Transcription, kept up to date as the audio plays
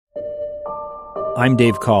I'm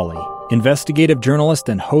Dave Cawley, investigative journalist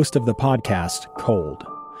and host of the podcast Cold.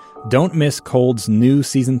 Don't miss Cold's new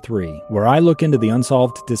Season 3, where I look into the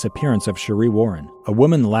unsolved disappearance of Sheree Warren, a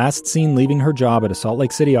woman last seen leaving her job at a Salt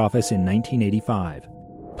Lake City office in 1985.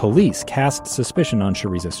 Police cast suspicion on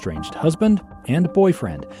Sheree's estranged husband and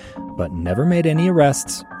boyfriend, but never made any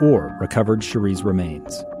arrests or recovered Sheree's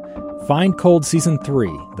remains. Find Cold Season 3,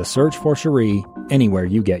 The Search for Sheree, anywhere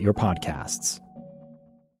you get your podcasts.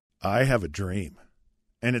 I have a dream,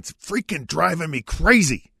 and it's freaking driving me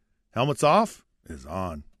crazy. Helmets off is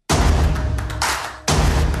on.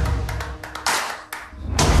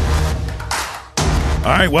 All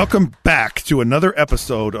right, welcome back to another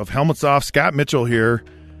episode of Helmets Off. Scott Mitchell here.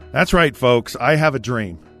 That's right, folks. I have a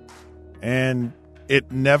dream, and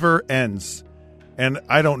it never ends, and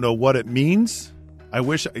I don't know what it means. I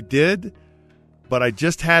wish I did, but I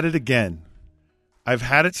just had it again. I've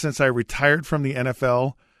had it since I retired from the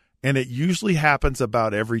NFL, and it usually happens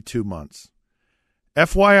about every 2 months.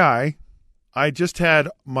 FYI, I just had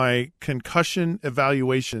my concussion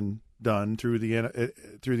evaluation done through the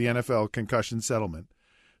NFL concussion settlement.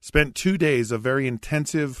 Spent 2 days of very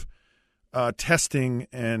intensive testing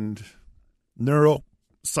and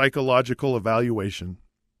neuropsychological evaluation.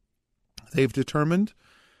 They've determined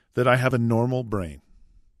that I have a normal brain,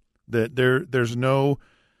 that there's no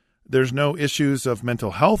issues of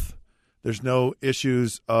mental health. There's no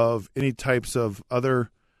issues of any types of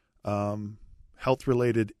other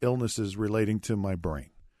health-related illnesses relating to my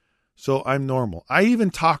brain. So I'm normal. I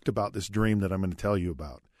even talked about this dream that I'm going to tell you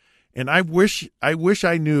about. And I wish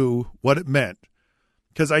I knew what it meant,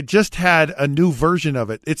 because I just had a new version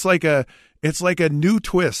of it. It's like a new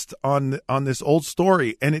twist on this old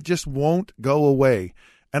story, and it just won't go away.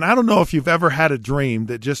 And I don't know if you've ever had a dream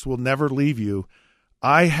that just will never leave you.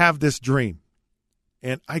 I have this dream,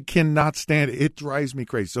 and I cannot stand it. It drives me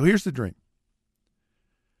crazy. So here's the dream.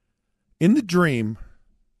 In the dream,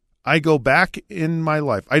 I go back in my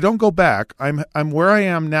life. I don't go back. I'm where I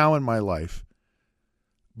am now in my life,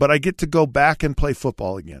 but I get to go back and play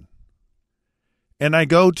football again. And I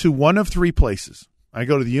go to one of three places. I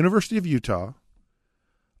go to the University of Utah,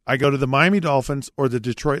 I go to the Miami Dolphins, or the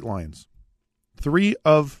Detroit Lions. Three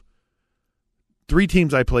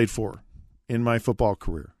teams I played for in my football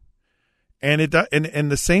career. And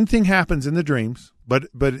the same thing happens in the dreams, but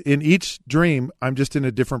in each dream, I'm just in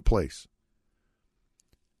a different place.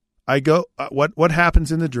 I go. What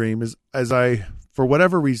happens in the dream is, for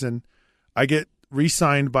whatever reason, I get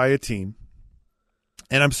re-signed by a team,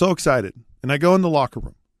 and I'm so excited. And I go in the locker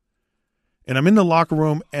room, and I'm in the locker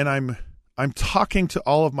room, and I'm talking to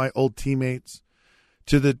all of my old teammates,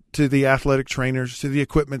 to the athletic trainers, to the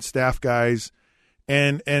equipment staff guys.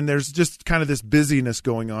 And there's just kind of this busyness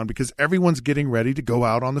going on because everyone's getting ready to go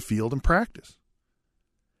out on the field and practice.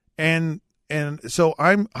 And so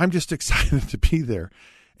I'm just excited to be there.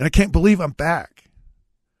 And I can't believe I'm back.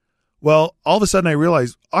 Well, all of a sudden I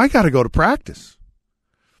realize I got to go to practice.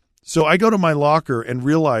 So I go to my locker and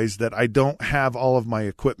realize that I don't have all of my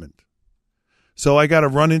equipment. So I got to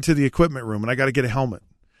run into the equipment room, and I got to get a helmet,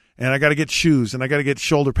 and I got to get shoes, and I got to get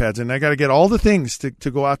shoulder pads, and I got to get all the things to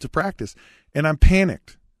go out to practice. And I'm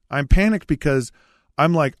panicked. I'm panicked because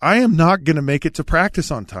I'm like, I am not going to make it to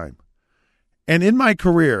practice on time. And in my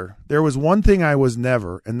career, there was one thing I was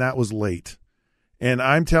never, and that was late. And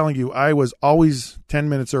I'm telling you, I was always 10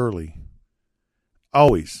 minutes early.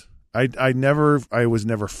 Always. I was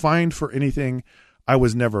never fined for anything. I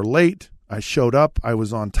was never late. I showed up. I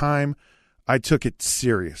was on time. I took it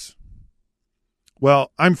serious.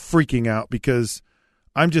 Well, I'm freaking out because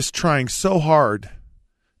I'm just trying so hard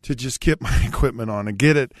to just get my equipment on and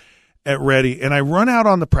get it ready. And I run out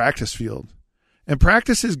on the practice field, and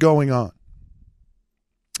practice is going on.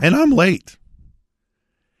 And I'm late.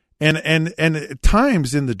 And at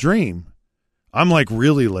times in the dream, I'm like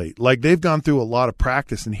really late. Like they've gone through a lot of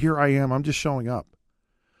practice, and here I am. I'm just showing up.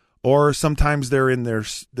 Or sometimes they're in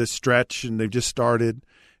this stretch and they've just started.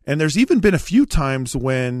 And there's even been a few times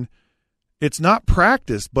when it's not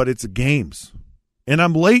practice, but it's games. And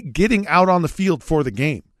I'm late getting out on the field for the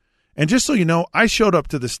game. And just so you know, I showed up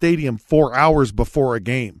to the stadium 4 hours before a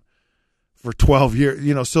game for 12 years.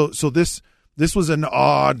 You know, so this was an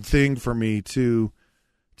odd thing for me to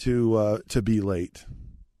be late.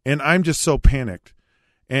 And I'm just so panicked.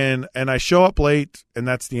 And I show up late, and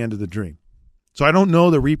that's the end of the dream. So I don't know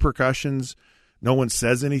the repercussions. No one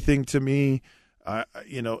says anything to me,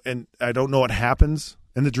 and I don't know what happens,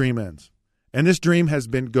 and the dream ends. And this dream has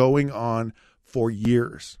been going on for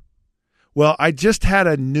years. Well, I just had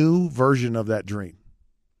a new version of that dream.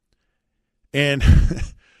 And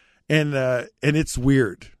and it's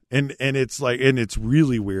weird. And it's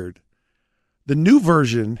really weird. The new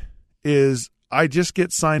version is I just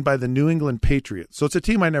get signed by the New England Patriots. So it's a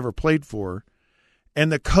team I never played for. And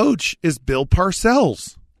the coach is Bill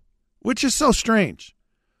Parcells, which is so strange.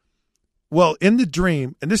 Well, in the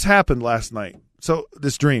dream, and this happened last night. So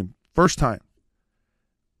this dream, first time.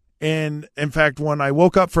 And in fact, when I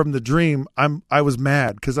woke up from the dream, I was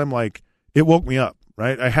mad because I'm like, it woke me up,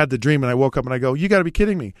 right? I had the dream and I woke up and I go, you got to be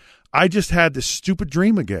kidding me. I just had this stupid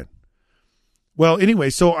dream again. Well, anyway,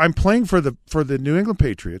 so I'm playing for the New England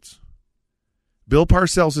Patriots. Bill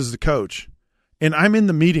Parcells is the coach, and I'm in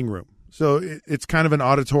the meeting room. So it's kind of an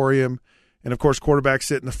auditorium, and of course, quarterbacks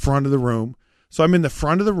sit in the front of the room. So I'm in the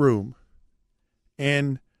front of the room,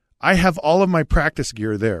 and I have all of my practice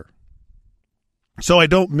gear there. So I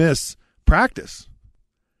don't miss practice.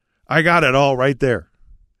 I got it all right there.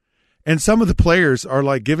 And some of the players are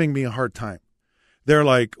like giving me a hard time. They're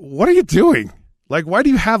like, what are you doing? Like, why do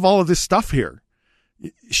you have all of this stuff here?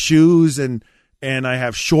 Shoes and I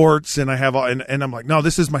have shorts and I have all, and I'm like, no,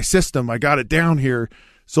 this is my system. I got it down here.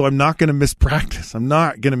 So I'm not going to miss practice. I'm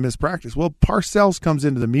not going to miss practice. Well, Parcells comes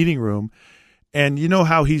into the meeting room, and you know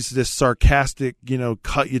how he's this sarcastic,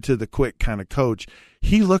 cut you to the quick kind of coach.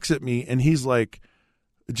 He looks at me and he's like,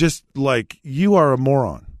 just like, you are a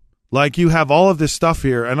moron. Like, you have all of this stuff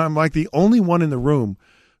here. And I'm like the only one in the room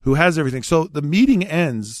who has everything. So the meeting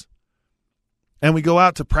ends and we go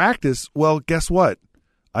out to practice. Well, guess what?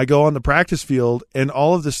 I go on the practice field and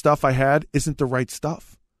all of the stuff I had isn't the right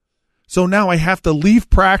stuff. So now I have to leave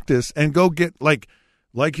practice and go get like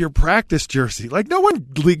your practice jersey. Like, no one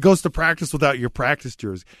goes to practice without your practice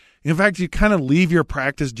jersey. In fact, you kind of leave your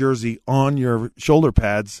practice jersey on your shoulder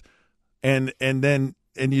pads and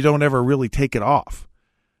you don't ever really take it off.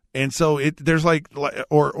 And so there's like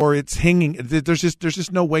it's hanging. There's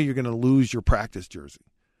just no way you're going to lose your practice jersey.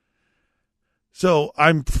 So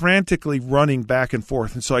I'm frantically running back and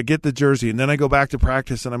forth. And so I get the jersey and then I go back to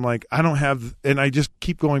practice and I'm like, I don't have, and I just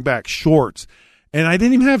keep going back, shorts. And I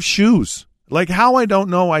didn't even have shoes. Like, how I don't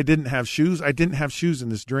know I didn't have shoes. I didn't have shoes in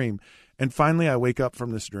this dream. And finally I wake up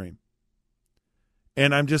from this dream.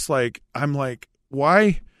 And I'm just like,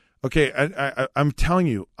 why? Okay, I'm telling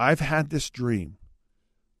you, I've had this dream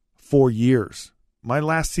for years. My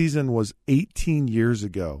last season was 18 years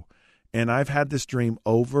ago. And I've had this dream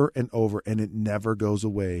over and over, and it never goes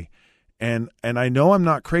away. And I know I'm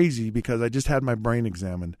not crazy because I just had my brain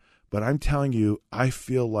examined, but I'm telling you, I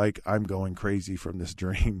feel like I'm going crazy from this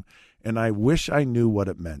dream. And I wish I knew what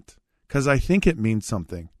it meant because I think it means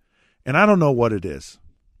something. And I don't know what it is.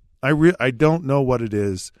 I don't know what it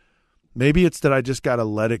is. Maybe it's that I just got to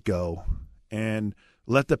let it go and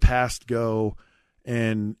let the past go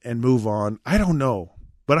and move on. I don't know.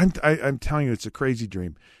 But I'm telling you, it's a crazy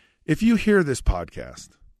dream. If you hear this podcast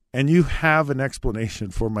and you have an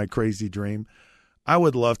explanation for my crazy dream, I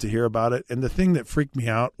would love to hear about it. And the thing that freaked me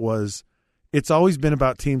out was it's always been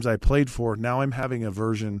about teams I played for. Now I'm having a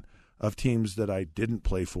version of teams that I didn't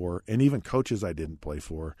play for and even coaches I didn't play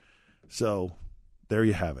for. So there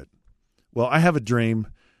you have it. Well, I have a dream,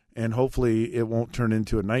 and hopefully it won't turn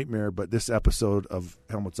into a nightmare, but this episode of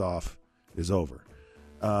Helmets Off is over.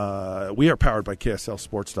 We are powered by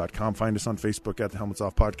KSLSports.com. Find us on Facebook at the Helmets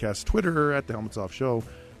Off Podcast, Twitter at the Helmets Off Show.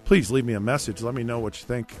 Please leave me a message. Let me know what you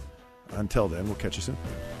think. Until then, we'll catch you soon.